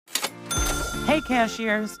Hey,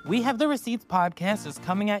 cashiers! We Have the Receipts podcast is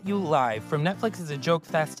coming at you live from Netflix's A Joke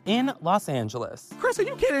Fest in Los Angeles. Chris, are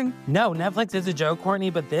you kidding? No, Netflix is a joke, Courtney,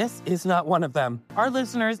 but this is not one of them. Our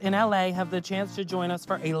listeners in LA have the chance to join us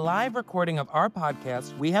for a live recording of our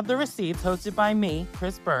podcast, We Have the Receipts, hosted by me,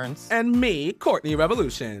 Chris Burns. And me, Courtney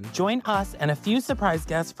Revolution. Join us and a few surprise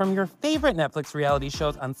guests from your favorite Netflix reality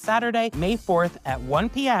shows on Saturday, May 4th at 1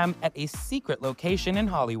 p.m. at a secret location in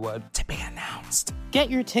Hollywood. To be announced. Get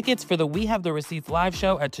your tickets for the We Have the Receipts live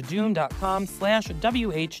show at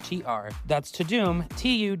tudum.com/WHTR. That's Tudum,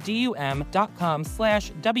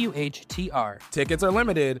 TUDUM.com/WHTR. Tickets are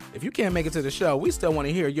limited. If you can't make it to the show, we still want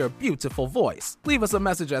to hear your beautiful voice. Leave us a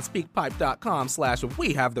message at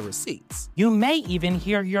speakpipe.com/We Have the Receipts. You may even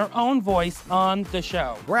hear your own voice on the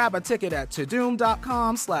show. Grab a ticket at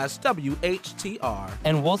tudum.com/WHTR.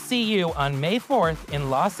 And we'll see you on May 4th in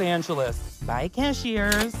Los Angeles. Bye,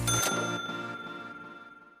 cashiers.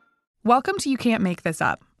 Welcome to You Can't Make This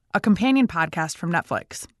Up, a companion podcast from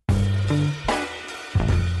Netflix.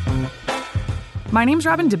 My name's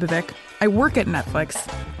Robin Dibovic. I work at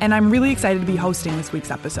Netflix, and I'm really excited to be hosting this week's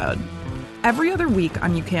episode. Every other week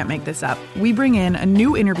on You Can't Make This Up, we bring in a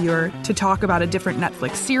new interviewer to talk about a different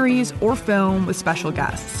Netflix series or film with special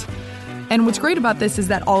guests. And what's great about this is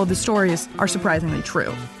that all of the stories are surprisingly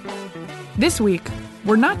true. This week,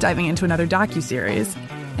 we're not diving into another docuseries,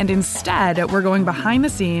 and instead, we're going behind the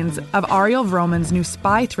scenes of Ariel Vroman's new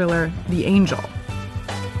spy thriller, The Angel.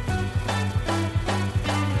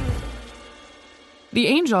 The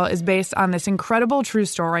Angel is based on this incredible true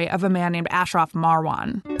story of a man named Ashraf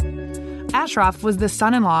Marwan. Ashraf was the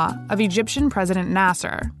son-in-law of Egyptian President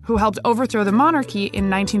Nasser, who helped overthrow the monarchy in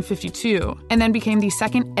 1952 and then became the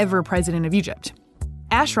second ever president of Egypt.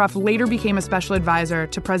 Ashraf later became a special advisor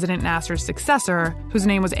to President Nasser's successor, whose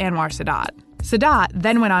name was Anwar Sadat. Sadat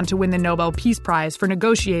then went on to win the Nobel Peace Prize for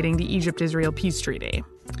negotiating the Egypt-Israel peace treaty.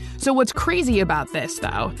 So what's crazy about this,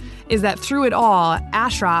 though, is that through it all,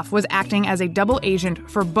 Ashraf was acting as a double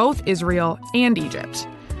agent for both Israel and Egypt,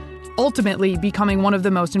 ultimately becoming one of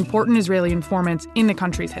the most important Israeli informants in the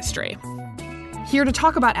country's history. Here to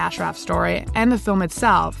talk about Ashraf's story and the film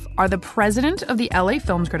itself are the president of the LA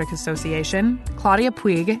Film Critics Association, Claudia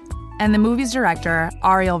Puig, and the movie's director,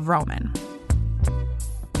 Ariel Vroman.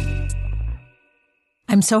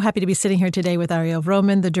 I'm so happy to be sitting here today with Ariel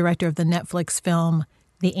Vroman, the director of the Netflix film,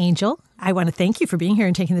 The Angel. I want to thank you for being here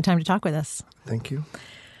and taking the time to talk with us. Thank you.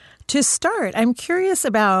 To start, I'm curious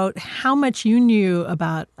about how much you knew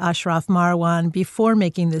about Ashraf Marwan before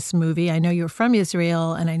making this movie. I know you're from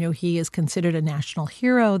Israel, and I know he is considered a national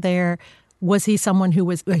hero there. Was he someone who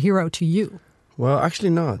was a hero to you? Well, actually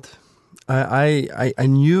not. I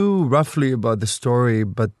knew roughly about the story,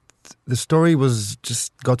 but the story was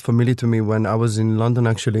just got familiar to me when I was in London,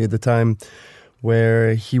 actually, at the time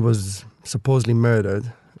where he was supposedly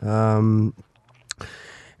murdered.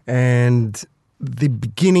 And the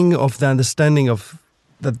beginning of the understanding of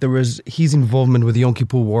that there was his involvement with the Yom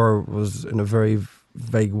Kippur War was in a very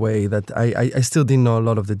vague way that I still didn't know a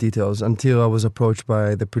lot of the details until I was approached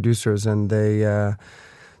by the producers and they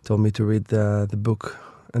told me to read the book.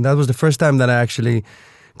 And that was the first time that I actually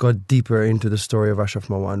got deeper into the story of Ashraf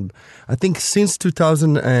Marwan. I think since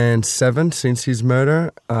 2007, since his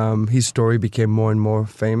murder, his story became more and more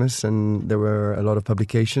famous and there were a lot of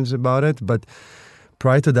publications about it. But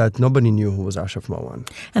prior to that, nobody knew who was Ashraf Marwan.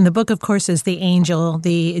 And the book, of course, is The Angel,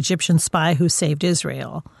 the Egyptian spy who saved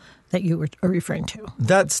Israel that you were referring to.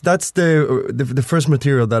 That's the first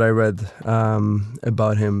material that I read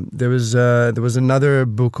about him. There was another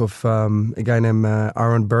book of a guy named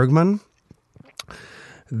Aaron Bergman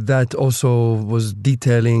that also was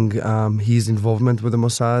detailing his involvement with the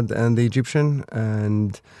Mossad and the Egyptian,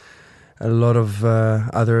 and a lot of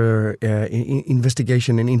other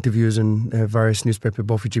investigation and interviews in various newspapers,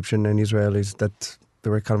 both Egyptian and Israelis, that they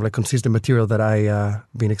were kind of like consistent material that I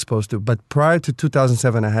been exposed to. But prior to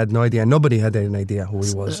 2007, I had no idea. Nobody had any idea who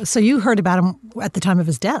he was. So you heard about him at the time of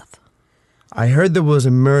his death? I heard there was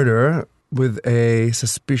a murder with a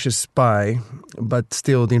suspicious spy, but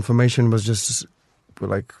still the information was just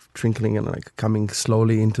like trickling and like coming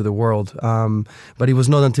slowly into the world. But it was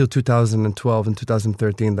not until 2012 and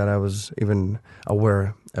 2013 that I was even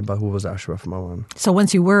aware about who was Ashraf Marwan. So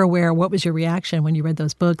once you were aware, what was your reaction when you read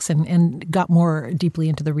those books and got more deeply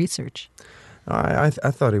into the research? I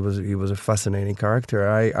thought he was a fascinating character.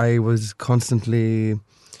 I was constantly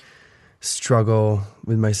struggle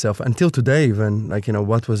with myself until today, even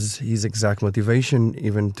what was his exact motivation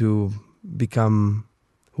even to become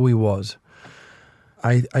who he was.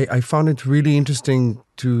 I found it really interesting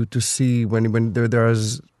to see when there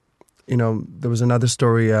was another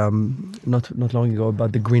story not long ago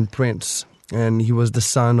about the Green Prince, and he was the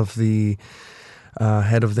son of the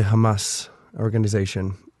head of the Hamas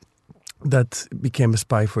organization that became a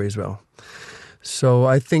spy for Israel. So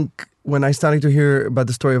I think when I started to hear about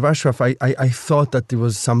the story of Ashraf, I thought that there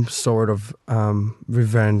was some sort of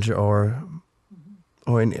revenge or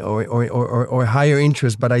higher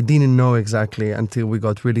interest, but I didn't know exactly until we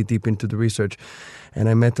got really deep into the research. And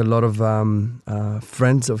I met a lot of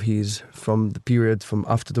friends of his from the period from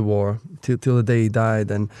after the war till the day he died.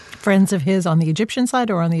 And friends of his on the Egyptian side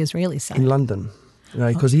or on the Israeli side? In London,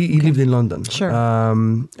 right? Because he lived in London. Sure.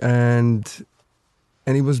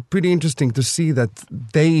 And it was pretty interesting to see that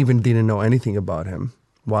they even didn't know anything about him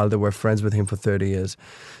while they were friends with him for 30 years.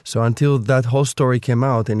 So until that whole story came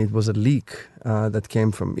out, and it was a leak that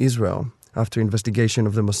came from Israel after investigation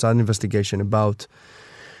of the Mossad investigation about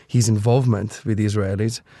his involvement with the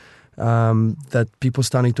Israelis, that people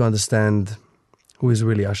starting to understand who is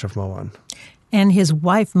really Ashraf Marwan. And his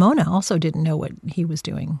wife, Mona, also didn't know what he was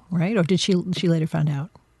doing, right? Or did she later find out?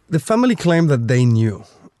 The family claimed that they knew.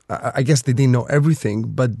 I guess they didn't know everything,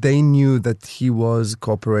 but they knew that he was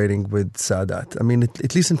cooperating with Sadat. I mean,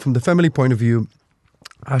 at least from the family point of view,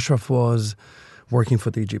 Ashraf was working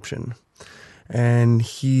for the Egyptian. And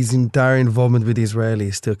his entire involvement with the Israelis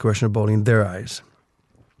is still questionable in their eyes.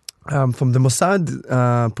 From the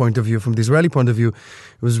Mossad point of view, from the Israeli point of view,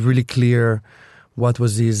 it was really clear what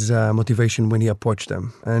was his motivation when he approached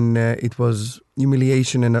them. And it was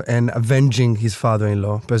humiliation and avenging his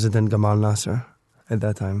father-in-law, President Gamal Nasser, at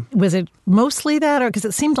that time. Was it mostly that? Or because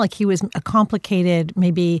it seemed like he was a complicated,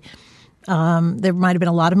 maybe there might have been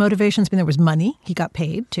a lot of motivations, but there was money. He got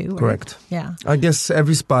paid too, right? Correct. Yeah. I guess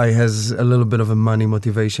every spy has a little bit of a money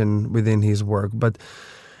motivation within his work. But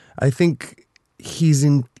I think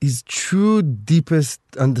his true deepest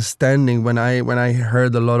understanding when I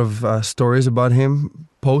heard a lot of stories about him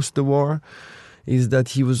post the war is that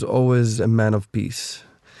he was always a man of peace.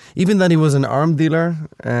 Even that he was an arms dealer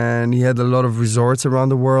and he had a lot of resorts around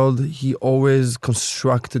the world, he always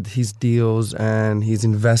constructed his deals and his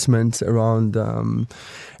investments around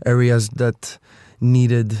areas that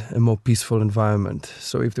needed a more peaceful environment.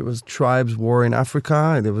 So if there was tribes war in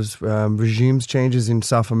Africa, there was regimes changes in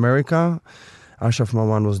South America, Ashraf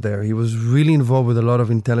Marwan was there. He was really involved with a lot of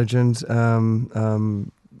intelligence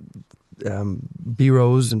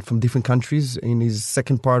bureaus and from different countries in his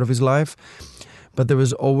second part of his life. But there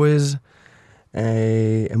was always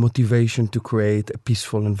a motivation to create a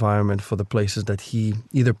peaceful environment for the places that he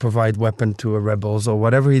either provide weapon to rebels or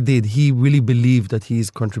whatever he did. He really believed that he's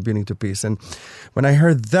contributing to peace. And when I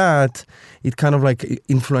heard that, it kind of like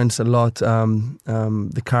influenced a lot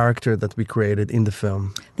the character that we created in the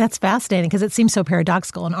film. That's fascinating because it seems so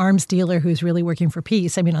paradoxical. An arms dealer who's really working for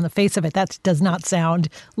peace. I mean, on the face of it, that does not sound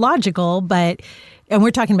logical, but... And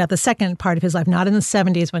we're talking about the second part of his life, not in the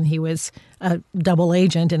 70s when he was a double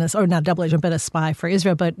agent, or not a double agent, but a spy for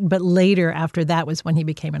Israel. But later, after that, was when he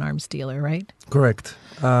became an arms dealer, right? Correct.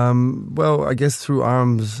 Well, I guess through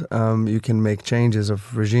arms, you can make changes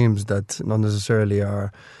of regimes that not necessarily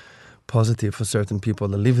are positive for certain people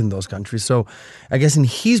that live in those countries. So I guess in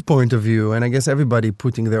his point of view, and I guess everybody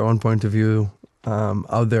putting their own point of view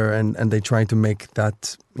out there and they trying to make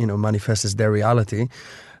that, manifest as their reality.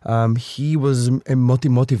 He was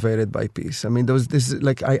motivated by peace. I mean, there was this,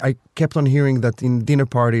 I kept on hearing that in dinner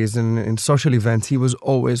parties and in social events, he was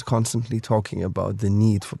always constantly talking about the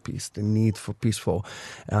need for peace, the need for peaceful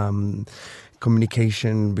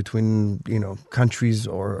communication between, countries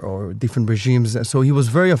or different regimes. So he was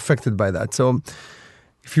very affected by that. So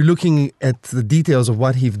if you're looking at the details of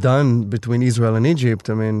what he's done between Israel and Egypt,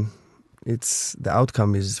 I mean, the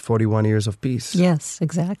outcome is 41 years of peace. Yes,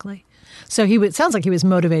 exactly. So it sounds like he was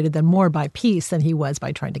motivated then more by peace than he was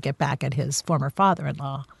by trying to get back at his former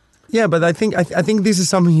father-in-law. Yeah, but I think this is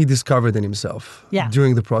something he discovered in himself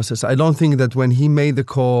during the process. I don't think that when he made the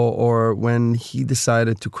call or when he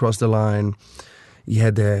decided to cross the line, he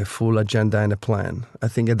had a full agenda and a plan. I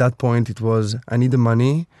think at that point it was, I need the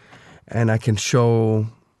money and I can show,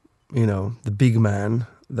 the big man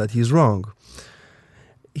that he's wrong.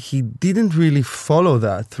 He didn't really follow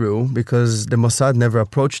that through because the Mossad never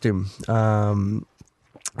approached him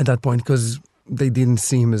at that point because they didn't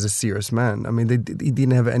see him as a serious man. I mean, he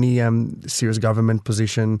didn't have any serious government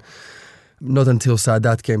position, not until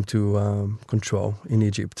Sadat came to control in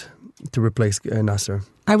Egypt to replace Nasser.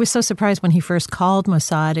 I was so surprised when he first called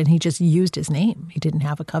Mossad and he just used his name. He didn't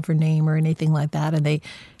have a cover name or anything like that, and they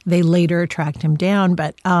later tracked him down.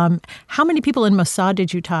 But how many people in Mossad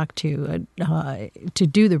did you talk to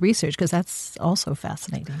do the research? Because that's also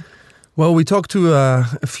fascinating. Well, we talked to a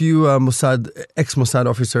few ex-Mossad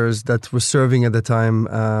officers that were serving at the time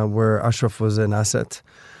where Ashraf was an asset.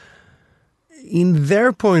 in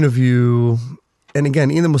their point of view, and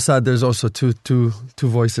again, in the Mossad, there's also two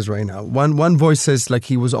voices right now. One voice says like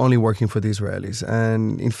he was only working for the Israelis.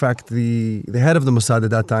 And in fact, the head of the Mossad at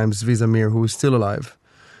that time, Zvi Zamir, who is still alive,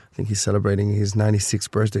 I think he's celebrating his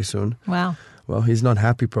 96th birthday soon. Wow. Well, he's not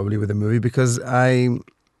happy probably with the movie because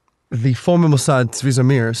the former Mossad, Zvi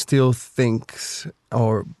Zamir, still thinks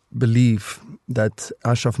or believe that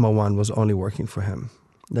Ashraf Marwan was only working for him,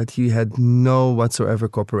 that he had no whatsoever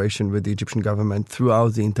cooperation with the Egyptian government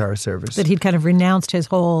throughout the entire service. That he'd kind of renounced his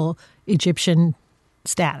whole Egyptian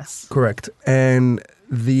status. Correct. And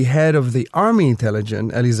the head of the army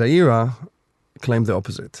intelligence, Eli Zaira, claimed the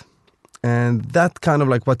opposite. And that kind of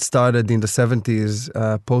like what started in the 70s,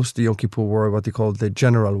 post the Yom Kippur War, what they called the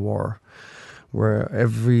General War, where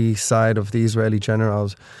every side of the Israeli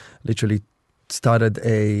generals literally started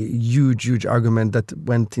a huge argument that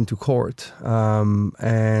went into court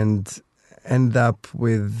and ended up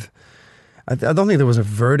with, I don't think there was a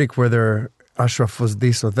verdict whether Ashraf was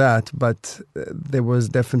this or that, but there was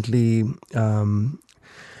definitely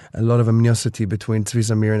a lot of animosity between Zvi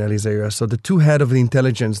Zamir and Eli Zaira. So the two head of the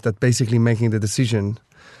intelligence that basically making the decision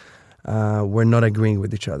were not agreeing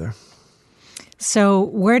with each other. So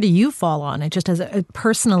where do you fall on it? Just as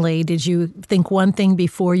personally, did you think one thing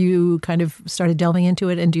before you kind of started delving into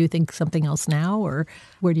it, and do you think something else now, or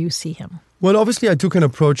where do you see him? Well, obviously, I took an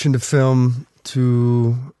approach in the film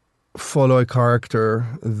to follow a character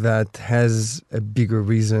that has a bigger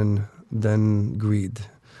reason than greed.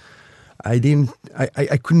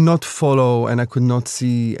 I could not follow and I could not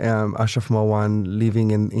see Ashraf Marwan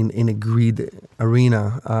living in a greed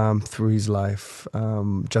arena through his life,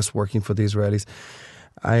 just working for the Israelis.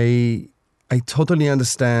 I totally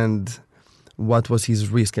understand what was his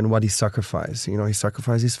risk and what he sacrificed. You know, he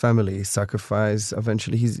sacrificed his family, he sacrificed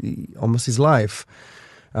eventually almost his life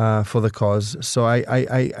for the cause. So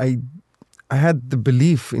I had the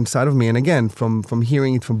belief inside of me, and again, from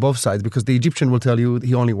hearing it from both sides, because the Egyptian will tell you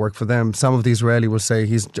he only worked for them. Some of the Israeli will say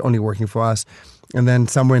he's only working for us. And then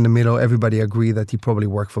somewhere in the middle, everybody agree that he probably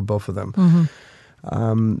worked for both of them.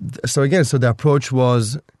 Mm-hmm. So the approach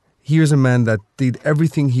was, here's a man that did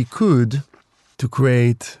everything he could to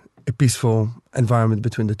create a peaceful environment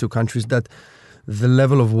between the two countries, that the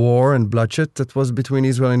level of war and bloodshed that was between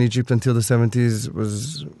Israel and Egypt until the 70s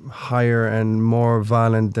was higher and more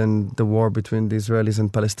violent than the war between the Israelis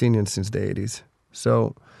and Palestinians since the 80s.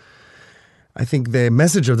 So I think the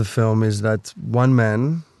message of the film is that one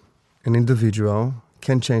man, an individual,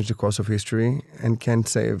 can change the course of history and can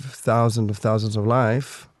save thousands of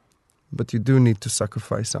lives, but you do need to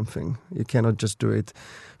sacrifice something. You cannot just do it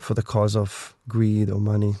for the cause of greed or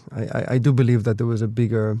money. I do believe that there was a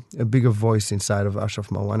bigger voice inside of Ashraf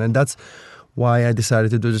Marwan, and that's why I decided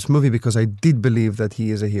to do this movie, because I did believe that he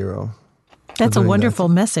is a hero. That's a wonderful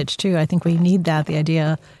message, too. I think we need that, the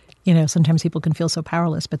idea, you know, sometimes people can feel so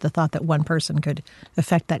powerless, but the thought that one person could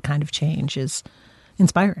affect that kind of change is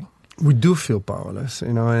inspiring. We do feel powerless,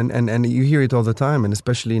 you know, and you hear it all the time, and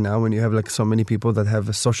especially now when you have like so many people that have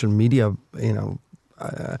a social media, you know,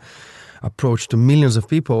 approach to millions of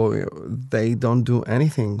people, they don't do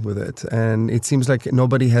anything with it. And it seems like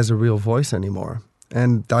nobody has a real voice anymore.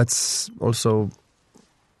 And that's also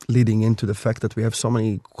leading into the fact that we have so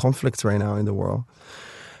many conflicts right now in the world.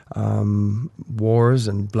 Wars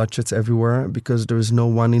and bloodsheds everywhere, because there is no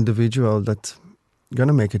one individual that's going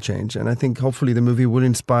to make a change. And I think hopefully the movie will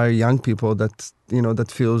inspire young people that, you know, that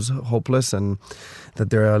feels hopeless and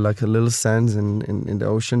that there are like a little sands in the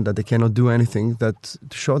ocean that they cannot do anything, that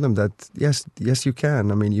to show them that yes you can.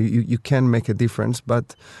 I mean, you can make a difference,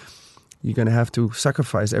 but you're going to have to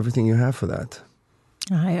sacrifice everything you have for that.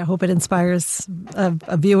 I hope it inspires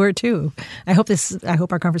a viewer too. I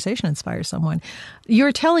hope our conversation inspires someone.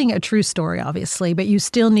 You're telling a true story, obviously, but you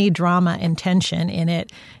still need drama and tension in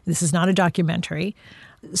it. This is not a documentary.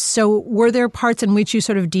 So were there parts in which you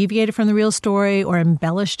sort of deviated from the real story or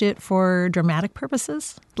embellished it for dramatic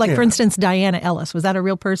purposes? Like, for instance, Diana Ellis. Was that a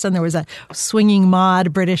real person? There was a swinging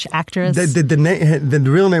mod British actress. The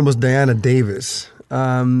real name was Diana Davis.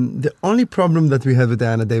 The only problem that we had with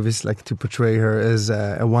Diana Davis, like to portray her as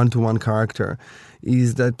a one-to-one character,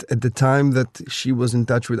 is that at the time that she was in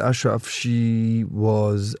touch with Ashraf, she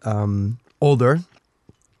was older,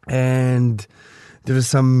 and there were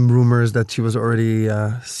some rumors that she was already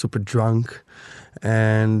super drunk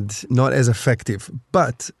and not as effective.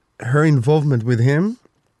 But her involvement with him,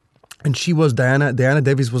 and she was Diana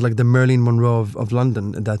Davis was like the Marilyn Monroe of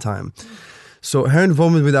London at that time. So her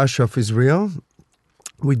involvement with Ashraf is real.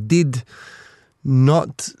 We did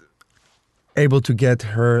not able to get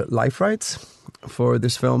her life rights for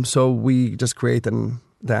this film, so we just create an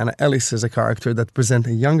Diana Ellis is a character that presents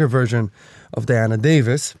a younger version of Diana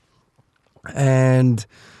Davis. And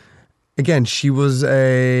again, she was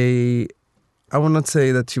I will not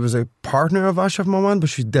say that she was a partner of Ashraf Marwan, but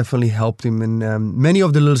she definitely helped him in many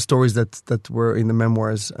of the little stories that were in the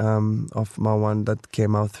memoirs of Marwan that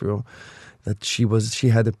came out through. That she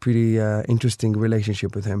had a pretty interesting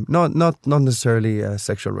relationship with him. Not necessarily a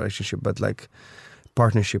sexual relationship, but like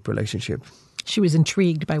partnership relationship. She was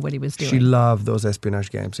intrigued by what he was doing. She loved those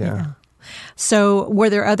espionage games, yeah. So were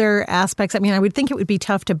there other aspects? I mean, I would think it would be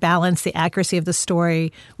tough to balance the accuracy of the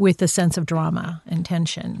story with the sense of drama and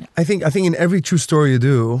tension. I think in every true story you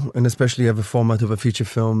do, and especially you have a format of a feature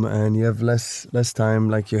film and you have less time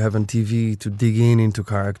like you have on TV to dig into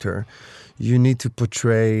character, you need to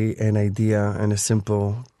portray an idea and a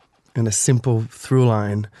simple through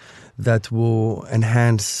line that will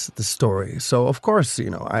enhance the story. So, of course,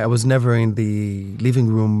 I was never in the living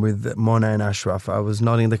room with Mona and Ashraf. I was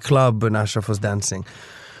not in the club when Ashraf was dancing.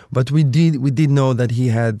 But we did know that he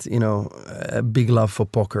had, a big love for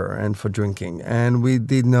poker and for drinking. And we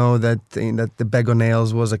did know that the Bag o'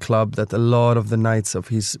 Nails was a club that a lot of the nights of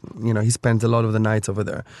his, he spent a lot of the nights over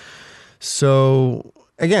there. So,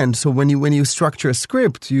 again, when you structure a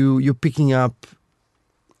script, you're picking up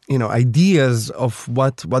ideas of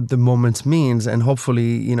what the moment means, and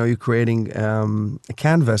hopefully, you're creating a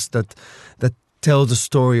canvas that tells the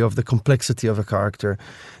story of the complexity of a character.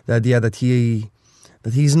 The idea that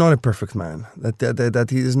he's not a perfect man, that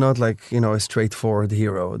he is not like a straightforward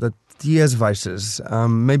hero, that he has vices.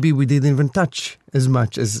 Maybe we didn't even touch as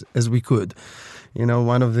much as we could.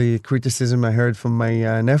 One of the criticism I heard from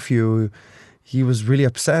my nephew. He was really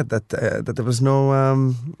upset that there was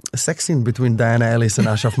no sex scene between Diana Ellis and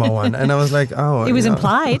Ashraf Marwan. And I was like, oh. It was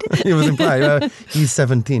implied. It was implied. Well, he's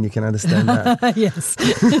 17. You can understand that. Yes.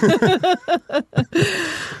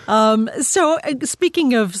 So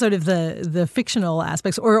speaking of sort of the fictional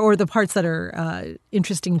aspects or the parts that are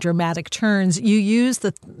interesting dramatic turns, you use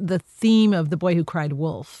the theme of The Boy Who Cried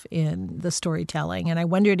Wolf in the storytelling. And I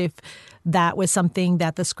wondered if that was something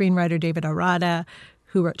that the screenwriter David Arata,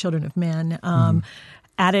 who wrote Children of Men,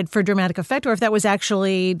 added for dramatic effect, or if that was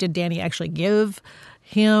did Danny actually give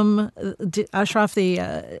him, Ashraf, the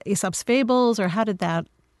Aesop's Fables, or how did that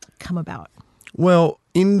come about? Well,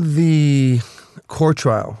 in the court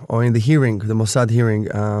trial, or in the hearing, the Mossad hearing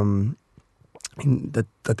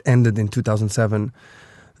that ended in 2007,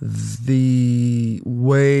 the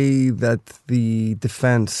way that the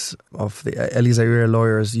defense of the Eli Zaire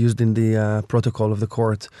lawyers used in the protocol of the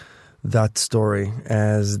court that story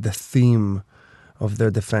as the theme of their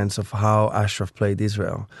defense of how Ashraf played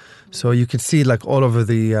Israel. So you can see like all over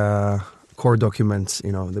the court documents,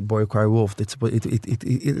 The Boy Who Cried Wolf. It's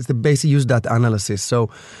the basic use that analysis. So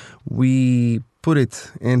we put it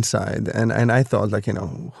inside, and I thought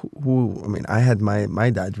I had my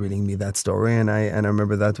dad reading me that story, and I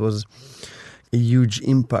remember that was a huge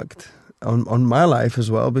impact on my life as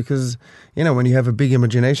well, because when you have a big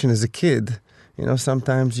imagination as a kid,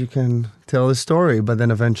 sometimes you can tell a story, but then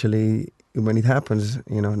eventually when it happens,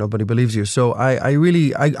 nobody believes you. So I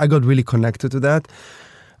got really connected to that.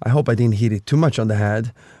 I hope I didn't hit it too much on the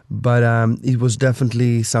head, but it was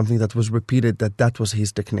definitely something that was repeated, that was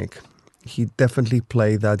his technique. He definitely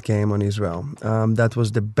played that game on Israel. That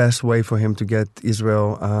was the best way for him to get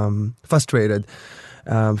Israel frustrated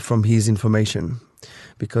from his information.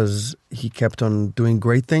 Because he kept on doing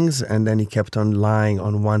great things, and then he kept on lying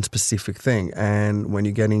on one specific thing. And when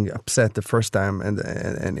you're getting upset the first time, and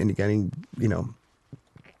you're getting,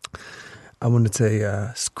 I wouldn't say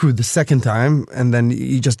screwed the second time, and then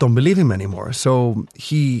you just don't believe him anymore. So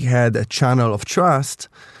he had a channel of trust,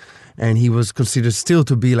 and he was considered still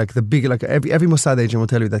to be like the big, like every Mossad agent will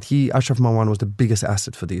tell you that Ashraf Marwan was the biggest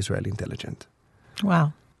asset for the Israeli intelligence.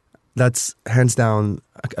 Wow. That's hands down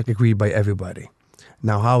agreed by everybody.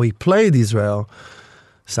 Now, how he played Israel,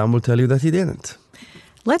 some will tell you that he didn't.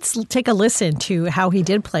 Let's take a listen to how he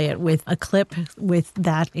did play it with a clip with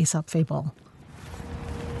that Aesop fable.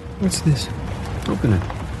 What's this? Open it.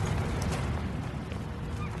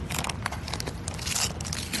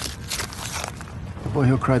 The Boy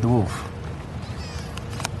Who Cried Wolf.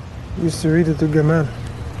 Used to read it to Gamal.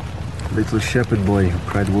 Little shepherd boy who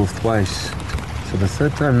cried wolf twice. So the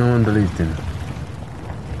third time no one believed him.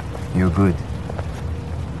 You're good.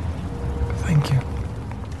 Thank you.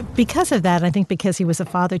 Because of that, I think because he was a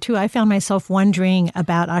father too, I found myself wondering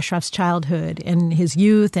about Ashraf's childhood and his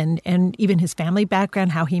youth and even his family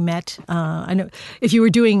background, how he met. I know if you were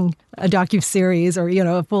doing a docuseries or,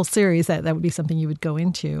 a full series, that would be something you would go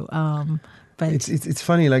into. But it's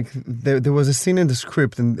funny. Like there was a scene in the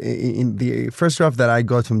script, and in the first draft that I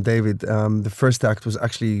got from David, the first act was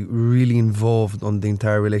actually really involved on the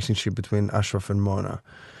entire relationship between Ashraf and Mona.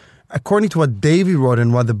 According to what David wrote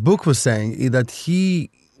and what the book was saying, is that he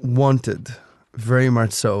wanted very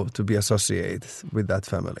much so to be associated with that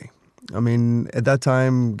family. I mean, at that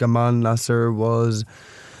time, Gamal Nasser was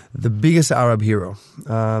the biggest Arab hero.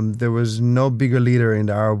 There was no bigger leader in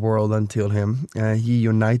the Arab world until him. He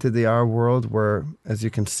united the Arab world where, as you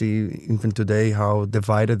can see even today, how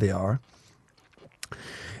divided they are.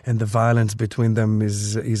 And the violence between them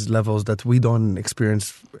is levels that we don't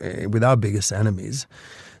experience with our biggest enemies.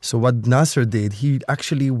 So what Nasser did, he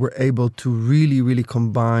actually were able to really, really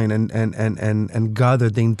combine and gather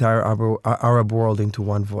the entire Arab world into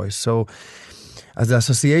one voice. So as an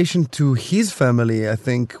association to his family, I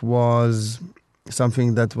think was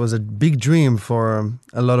something that was a big dream for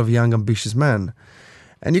a lot of young, ambitious men.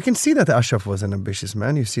 And you can see that Ashraf was an ambitious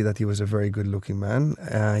man. You see that he was a very good-looking man.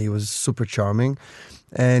 He was super charming.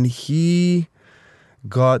 And he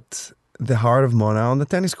got the heart of Mona on the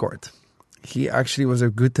tennis court. He actually was a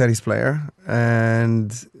good tennis player,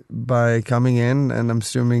 and by coming in and I'm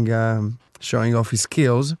assuming showing off his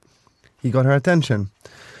skills, he got her attention.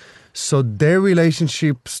 So their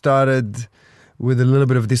relationship started with a little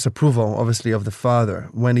bit of disapproval, obviously, of the father.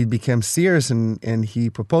 When it became serious and he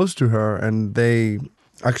proposed to her and they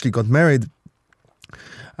actually got married,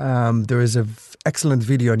 there is an excellent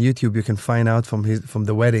video on YouTube you can find out from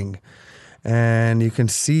the wedding. And you can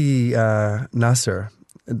see Nasser.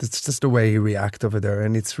 It's just the way he reacts over there,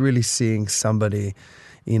 and it's really seeing somebody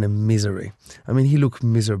in a misery. I mean, he looked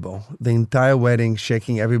miserable. The entire wedding,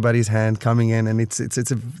 shaking everybody's hand, coming in, and it's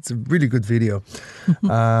a really good video.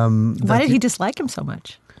 Why did he dislike him so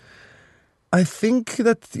much? I think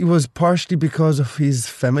that it was partially because of his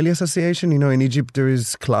family association. You know, in Egypt there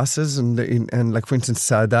is classes, and like for instance,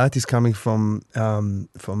 Sadat is coming from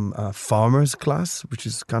farmers class, which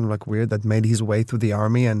is kind of like weird. That made his way through the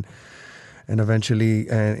army and eventually,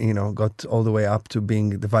 got all the way up to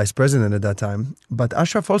being the vice president at that time. But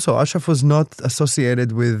Ashraf was not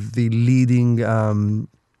associated with the leading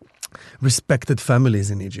respected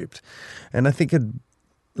families in Egypt. And I think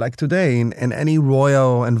like today, in any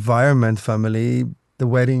royal environment family, the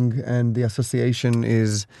wedding and the association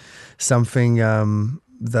is something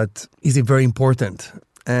that is very important.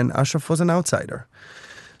 And Ashraf was an outsider.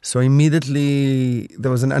 So immediately there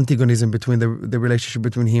was an antagonism between the relationship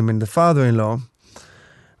between him and the father-in-law.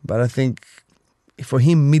 But I think for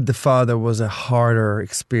him, meet the father was a harder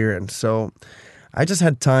experience. So I just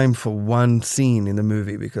had time for one scene in the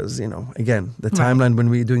movie because, again, the timeline when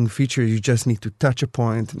we're doing features, you just need to touch a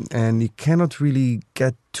point and you cannot really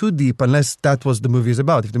get too deep unless that was the movie is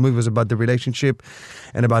about. If the movie was about the relationship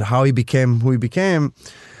and about how he became who he became,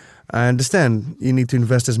 I understand you need to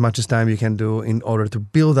invest as much as time you can do in order to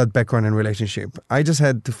build that background and relationship. I just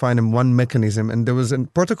had to find him one mechanism, and there was a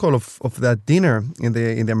protocol of that dinner in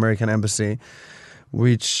the American embassy,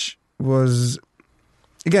 which was,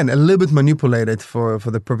 again, a little bit manipulated for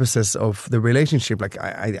the purposes of the relationship. Like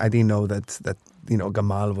I didn't know that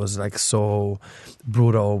Gamal was like so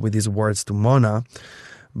brutal with his words to Mona.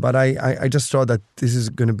 But I just thought that this is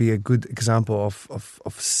going to be a good example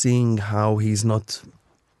of seeing how he's not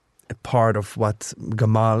a part of what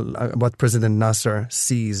what President Nasser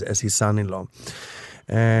sees as his son-in-law.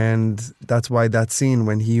 And that's why that scene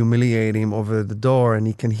when he humiliated him over the door and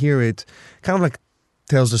he can hear it, kind of like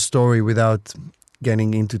tells the story without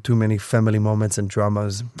getting into too many family moments and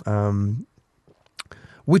dramas,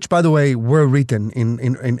 which, by the way, were written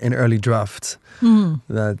in early drafts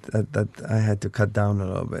that I had to cut down a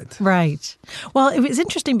little bit. Right. Well, it was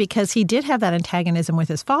interesting because he did have that antagonism with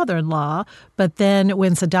his father-in-law, but then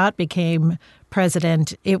when Sadat became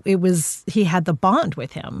president, he had the bond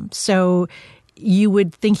with him. So you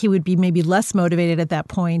would think he would be maybe less motivated at that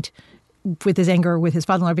point with his anger with his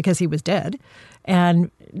father-in-law because he was dead.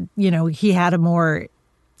 And, he had a more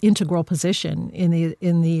integral position in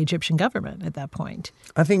the Egyptian government at that point.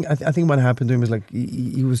 I think what happened to him is like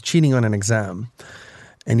he was cheating on an exam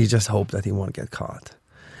and he just hoped that he won't get caught.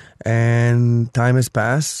 And time has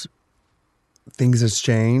passed, things has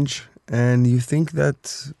changed, and you think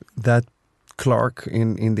that clerk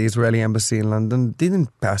in the Israeli embassy in London didn't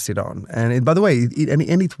pass it on. And by the way,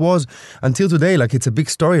 it was until today, like it's a big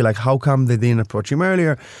story, like how come they didn't approach him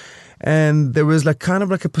earlier? And there was like kind of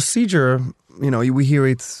like a procedure, we hear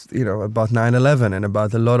it, about 9/11 and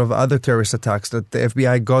about a lot of other terrorist attacks that the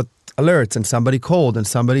FBI got alerts and somebody called and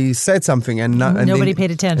somebody said something and nobody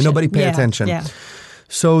paid attention. And nobody paid attention. Yeah.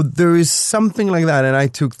 So there is something like that, and I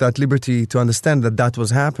took that liberty to understand that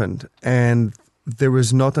was happened. And there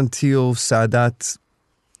was not until Sadat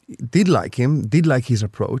did like him, did like his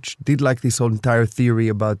approach, did like this whole entire theory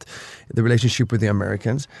about the relationship with the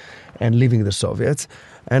Americans and leaving the Soviets.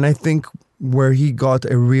 And I think where he got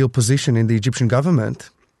a real position in the Egyptian government,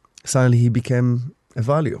 suddenly he became a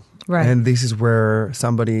value. Right. And this is where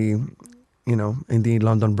somebody, in the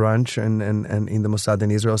London branch and in the Mossad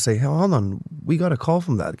in Israel say, hey, hold on, we got a call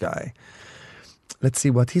from that guy. Let's see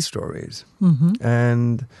what his story is. Mm-hmm.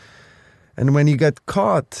 And when you get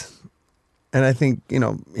caught, and I think, in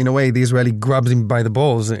a way, the Israeli grabs him by the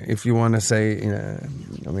balls, if you want to say,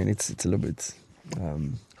 it's a little bit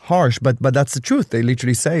harsh, but that's the truth. They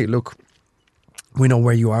literally say, look, we know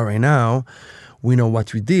where you are right now. We know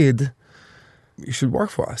what we did. You should work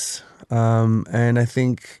for us. And I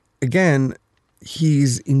think, again,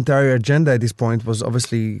 his entire agenda at this point was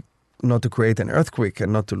obviously not to create an earthquake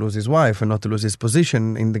and not to lose his wife and not to lose his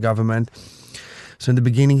position in the government. So in the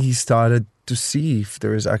beginning, he started to see if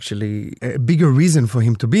there is actually a bigger reason for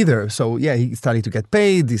him to be there. So yeah, he started to get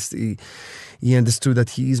paid. He understood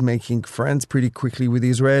that he's making friends pretty quickly with the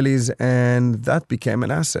Israelis, and that became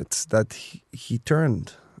an asset that he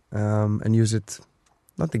turned and used it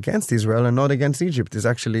not against Israel and not against Egypt. It's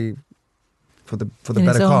actually for the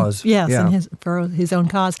better cause. Yes, yeah. For his own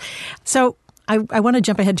cause. So I want to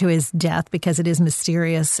jump ahead to his death because it is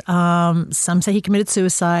mysterious. Some say he committed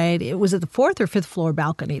suicide. It was at the 4th or 5th floor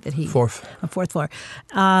balcony that he... Fourth floor.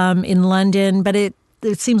 In London. But it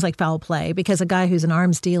seems like foul play because a guy who's an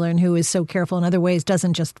arms dealer and who is so careful in other ways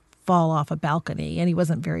doesn't just fall off a balcony. And he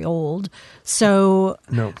wasn't very old. So...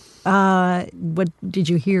 No. What did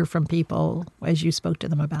you hear from people as you spoke to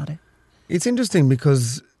them about it? It's interesting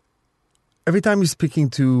because every time you're speaking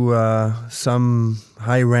to some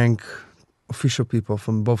high-rank official people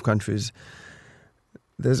from both countries,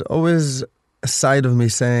 there's always a side of me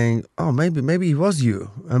saying, "Oh, maybe it was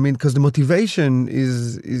you." I mean, because the motivation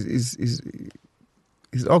is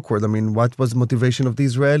awkward. I mean, what was the motivation of the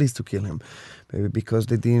Israelis to kill him? Maybe because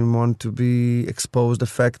they didn't want to be exposed the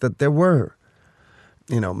fact that they were,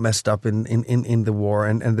 messed up in the war,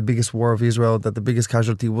 and the biggest war of Israel, that the biggest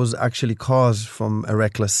casualty was actually caused from a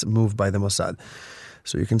reckless move by the Mossad.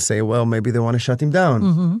 So you can say, well, maybe they want to shut him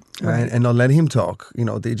down and not let him talk.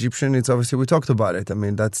 The Egyptian, it's obviously, we talked about it. I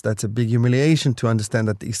mean, that's a big humiliation to understand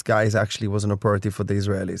that this guy actually was an operative for the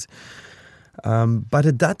Israelis. But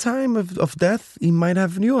at that time of death, he might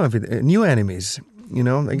have new enemies.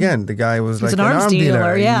 Again, the guy was like an arms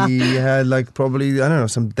dealer. Yeah. He had probably,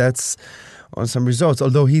 some debts on some resorts,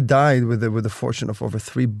 although he died with a fortune of over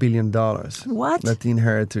 $3 billion. What? That he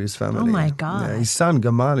inherited to his family. Oh, my God. Yeah, his son,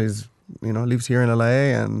 Gamal, is... lives here in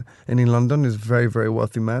LA and in London, is a very, very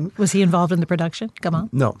wealthy man. Was he involved in the production? Gamal?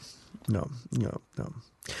 No.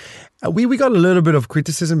 We got a little bit of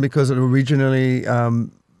criticism because originally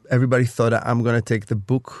everybody thought I'm going to take the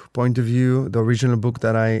book point of view, the original book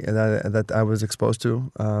that I was exposed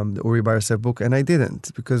to, the Uri Bar-Yosef book, and I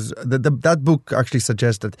didn't, because that book actually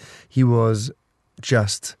suggests that he was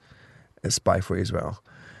just a spy for Israel.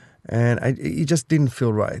 And he just didn't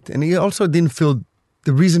feel right. And he also didn't feel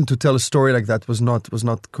the reason to tell a story like that was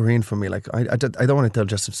not coherent for me. I don't want to tell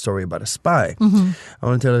just a story about a spy. Mm-hmm. I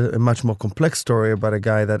want to tell a much more complex story about a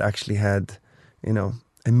guy that actually had,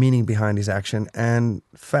 a meaning behind his action and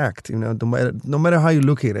fact. No matter how you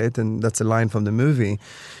look at it, and that's a line from the movie,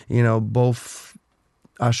 both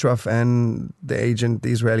Ashraf and the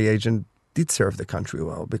Israeli agent, did serve the country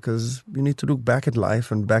well, because you need to look back at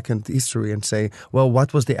life and back at history and say, well,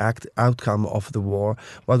 what was the outcome of the war?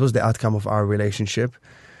 What was the outcome of our relationship?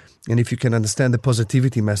 And if you can understand the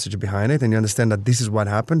positivity message behind it and you understand that this is what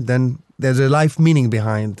happened, then there's a life meaning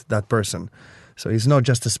behind that person. So he's not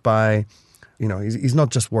just a spy, he's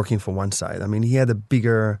not just working for one side. I mean, he had a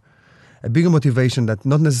bigger motivation that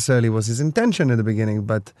not necessarily was his intention at the beginning,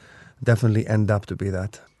 but definitely ended up to be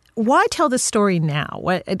that. Why tell this story now?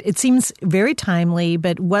 It seems very timely,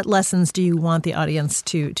 but what lessons do you want the audience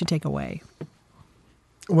to take away?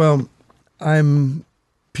 Well, I'm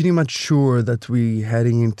pretty much sure that we're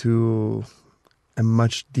heading into a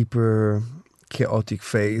much deeper, chaotic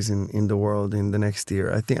phase in the world in the next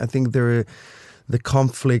year. I think the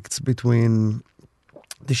conflicts between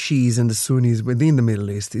the Shias and the Sunnis within the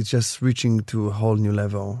Middle East is just reaching to a whole new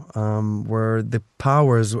level, where the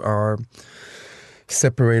powers are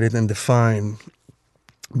separated and defined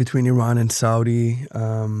between Iran and Saudi,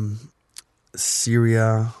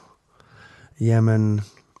 Syria, Yemen,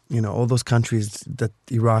 all those countries,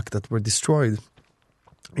 Iraq, that were destroyed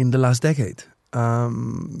in the last decade.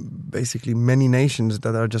 Basically, many nations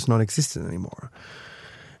that are just non-existent anymore.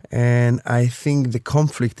 And I think the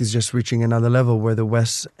conflict is just reaching another level where the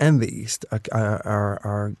West and the East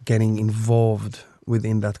are getting involved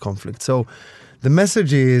within that conflict. So the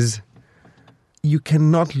message is, you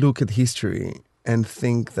cannot look at history and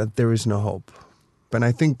think that there is no hope. But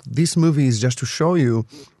I think this movie is just to show you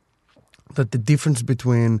that the difference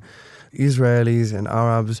between Israelis and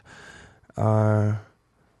Arabs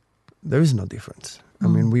there is no difference. I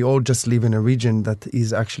mean, we all just live in a region that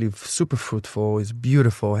is actually super fruitful, is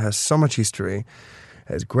beautiful, has so much history,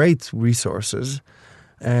 has great resources.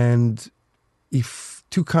 And if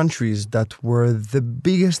two countries that were the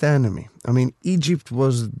biggest enemy, I mean, Egypt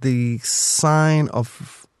was the sign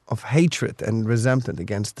of hatred and resentment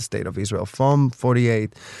against the state of Israel from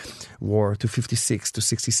 48 war to 56 to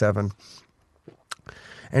 67.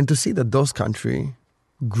 And to see that those countries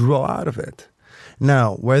grow out of it.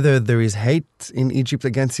 Now, whether there is hate in Egypt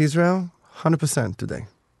against Israel, 100% today.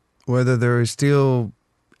 Whether there is still,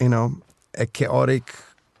 a chaotic,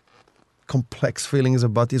 complex feelings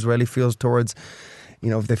about Israeli feels towards,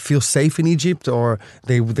 if they feel safe in Egypt or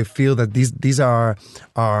they feel that these are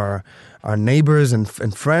our neighbors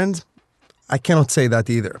and friends, I cannot say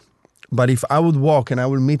that either. But if I would walk and I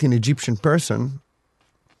would meet an Egyptian person,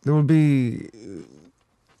 there will be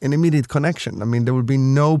an immediate connection. I mean, there will be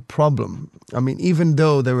no problem. I mean, even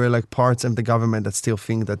though there were like parts of the government that still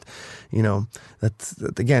think that,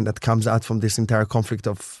 that comes out from this entire conflict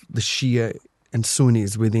of the Shia and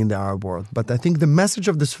Sunnis within the Arab world. But I think the message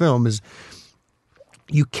of this film is,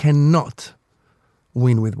 you cannot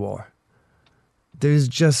win with war. There is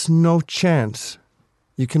just no chance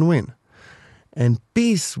you can win. And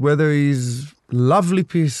peace, whether it's lovely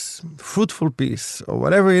peace, fruitful peace, or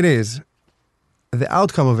whatever it is, the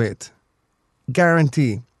outcome of it,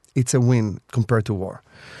 guarantee it's a win compared to war.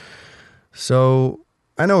 So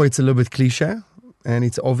I know it's a little bit cliche and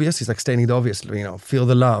it's obvious. It's like stating it obviously, feel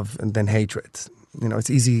the love and then hatred. It's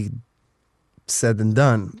easy said and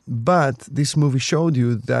done. But this movie showed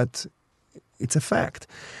you that it's a fact.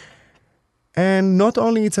 And not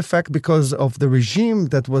only it's a fact because of the regime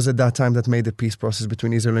that was at that time that made the peace process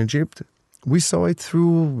between Israel and Egypt. We saw it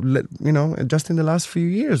through, just in the last few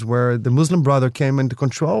years where the Muslim Brotherhood came into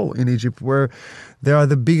control in Egypt, where there are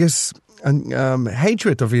the biggest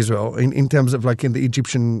hatred of Israel in terms of in the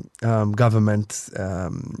Egyptian government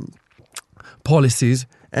policies,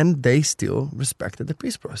 and they still respected the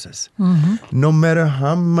peace process. Mm-hmm. No matter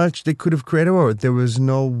how much they could have created war, there was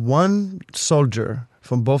no one soldier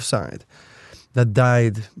from both sides that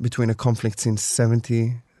died between a conflict since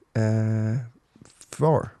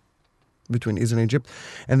 1974. Between Israel and Egypt.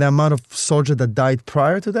 And the amount of soldiers that died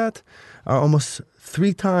prior to that are almost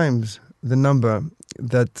 3 times the number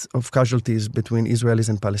of casualties between Israelis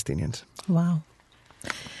and Palestinians. Wow.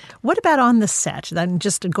 What about on the set? Then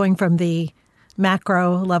just going from the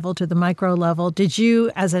macro level to the micro level, did you,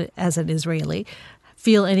 as an Israeli,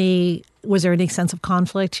 was there any sense of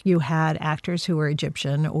conflict? You had actors who were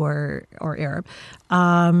Egyptian or Arab.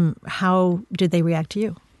 How did they react to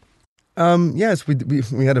you? Yes,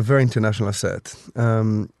 we had a very international set.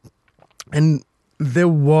 And there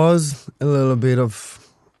was a little bit of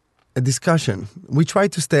a discussion. We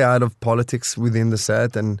tried to stay out of politics within the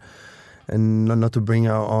set and not to bring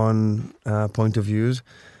our own point of views.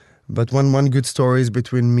 But one good story is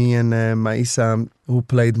between me and Maisa, who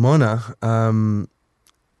played Mona.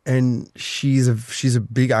 And she's a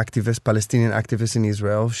big activist, Palestinian activist in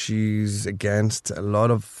Israel. She's against a lot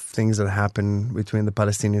of things that happen between the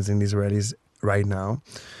Palestinians and the Israelis right now.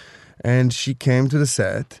 And she came to the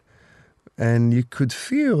set, and you could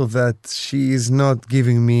feel that she is not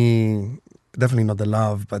giving me, definitely not the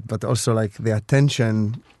love, but also the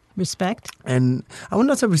attention. Respect? And I would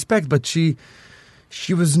not say respect, but she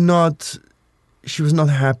was not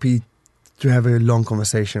happy to have a long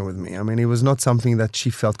conversation with me. I mean, it was not something that she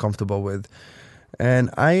felt comfortable with. And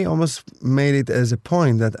I almost made it as a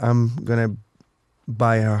point that I'm going to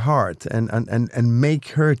buy her heart and make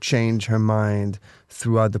her change her mind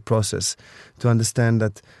throughout the process to understand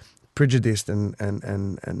that prejudice and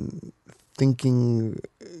thinking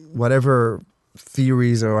whatever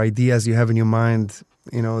theories or ideas you have in your mind,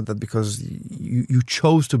 that because you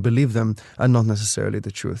chose to believe them are not necessarily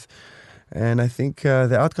the truth. And I think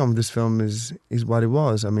the outcome of this film is what it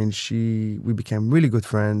was. I mean, we became really good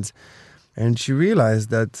friends, and she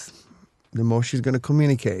realized that the more she's going to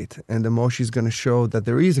communicate and the more she's going to show that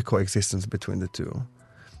there is a coexistence between the two,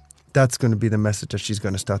 that's going to be the message that she's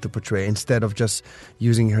going to start to portray, instead of just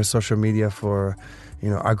using her social media for,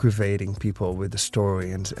 aggravating people with the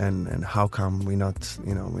story and how come we're not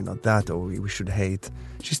that, or we should hate.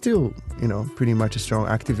 She's still, pretty much a strong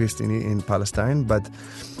activist in Palestine, but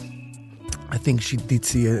I think she did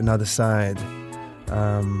see another side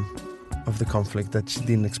of the conflict that she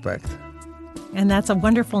didn't expect. And that's a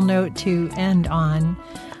wonderful note to end on.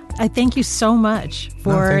 I thank you so much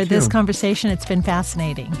for this conversation. It's been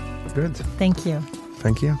fascinating. Good. Thank you.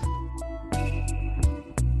 Thank you.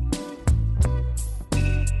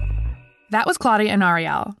 That was Claudia and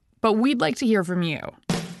Ariel, but we'd like to hear from you.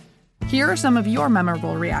 Here are some of your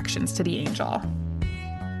memorable reactions to The Angel.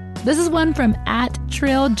 This is one from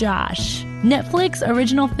 @TrillJosh. Netflix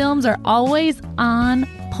original films are always on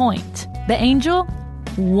point. The Angel,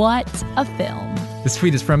 what a film. This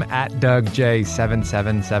tweet is from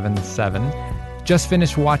 @DougJ7777. Just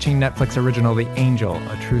finished watching Netflix original The Angel,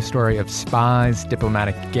 a true story of spies,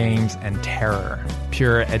 diplomatic games, and terror.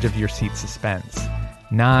 Pure edge-of-your-seat suspense.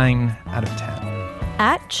 9 out of 10.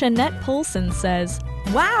 @Jeanette Polson says,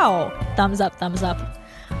 wow! Thumbs up, thumbs up.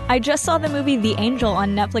 I just saw the movie The Angel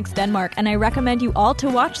on Netflix Denmark, and I recommend you all to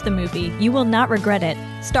watch the movie. You will not regret it.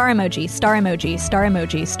 Star emoji, star emoji, star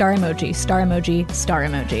emoji, star emoji, star emoji, star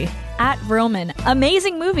emoji. @Vrillman,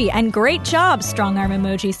 amazing movie and great job, strong arm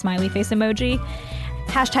emoji, smiley face emoji.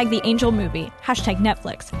 Hashtag The Angel movie. Hashtag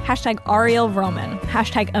Netflix. Hashtag Ariel Vrillman.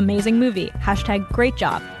 Hashtag amazing movie. Hashtag great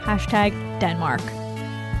job. Hashtag Denmark.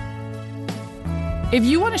 If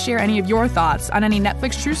you want to share any of your thoughts on any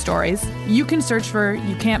Netflix true stories, you can search for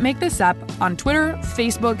You Can't Make This Up on Twitter,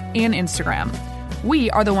 Facebook, and Instagram. We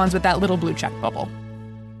are the ones with that little blue check bubble.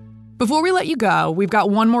 Before we let you go, we've got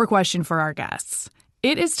one more question for our guests.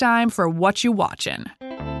 It is time for What You Watchin'.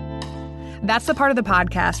 That's the part of the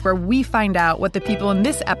podcast where we find out what the people in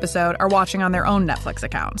this episode are watching on their own Netflix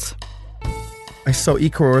accounts. I saw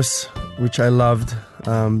Icarus, which I loved,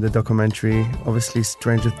 the documentary. Obviously,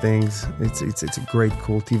 Stranger Things. It's a great,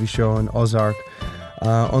 cool TV show, and Ozark.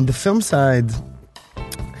 On the film side,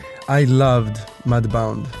 I loved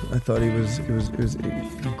Mudbound. I thought it was a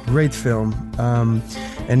great film.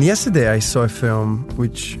 And yesterday I saw a film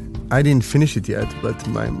which I didn't finish it yet, but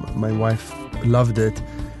my wife loved it.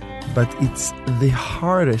 But it's the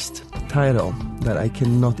hardest title that I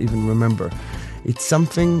cannot even remember. It's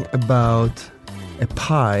something about a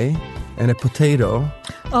pie and a potato.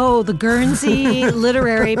 Oh, the Guernsey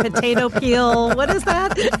literary potato peel. What is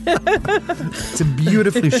that? It's a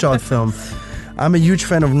beautifully shot film. I'm a huge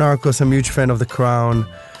fan of Narcos. I'm a huge fan of The Crown.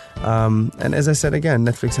 And as I said again,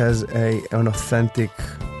 Netflix has an authentic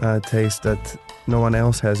taste that no one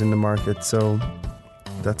else has in the market. So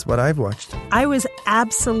that's what I've watched. I was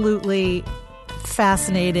absolutely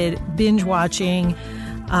fascinated binge watching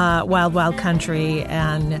Wild Wild Country,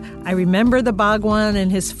 and I remember the Bhagwan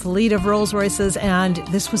and his fleet of Rolls Royces, and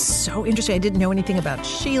this was so interesting. I didn't know anything about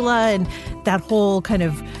Sheila and that whole kind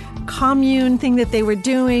of commune thing that they were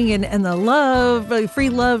doing, and the love, free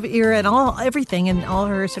love era, and everything, and all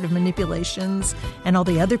her sort of manipulations, and all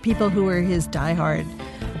the other people who were his diehard,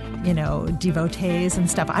 devotees and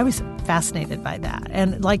stuff. I was fascinated by that,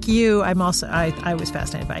 and like you, I was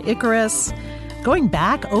fascinated by Icarus. Going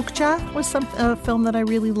back, Okja was a film that I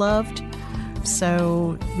really loved.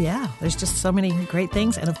 So, yeah, there's just so many great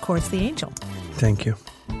things. And, of course, The Angel. Thank you.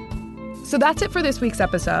 So that's it for this week's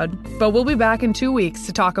episode, but we'll be back in 2 weeks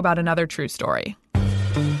to talk about another true story.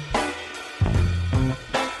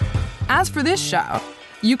 As for this show,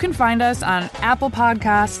 you can find us on Apple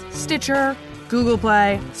Podcasts, Stitcher, Google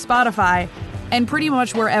Play, Spotify, and pretty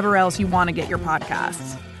much wherever else you want to get your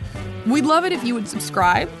podcasts. We'd love it if you would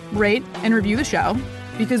subscribe, rate, and review the show,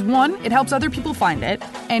 because 1, it helps other people find it,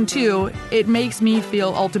 and 2, it makes me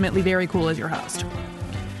feel ultimately very cool as your host.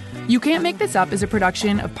 You Can't Make This Up is a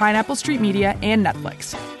production of Pineapple Street Media and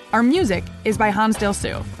Netflix. Our music is by Hans Del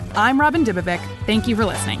Su. I'm Robin Dibovic. Thank you for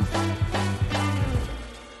listening.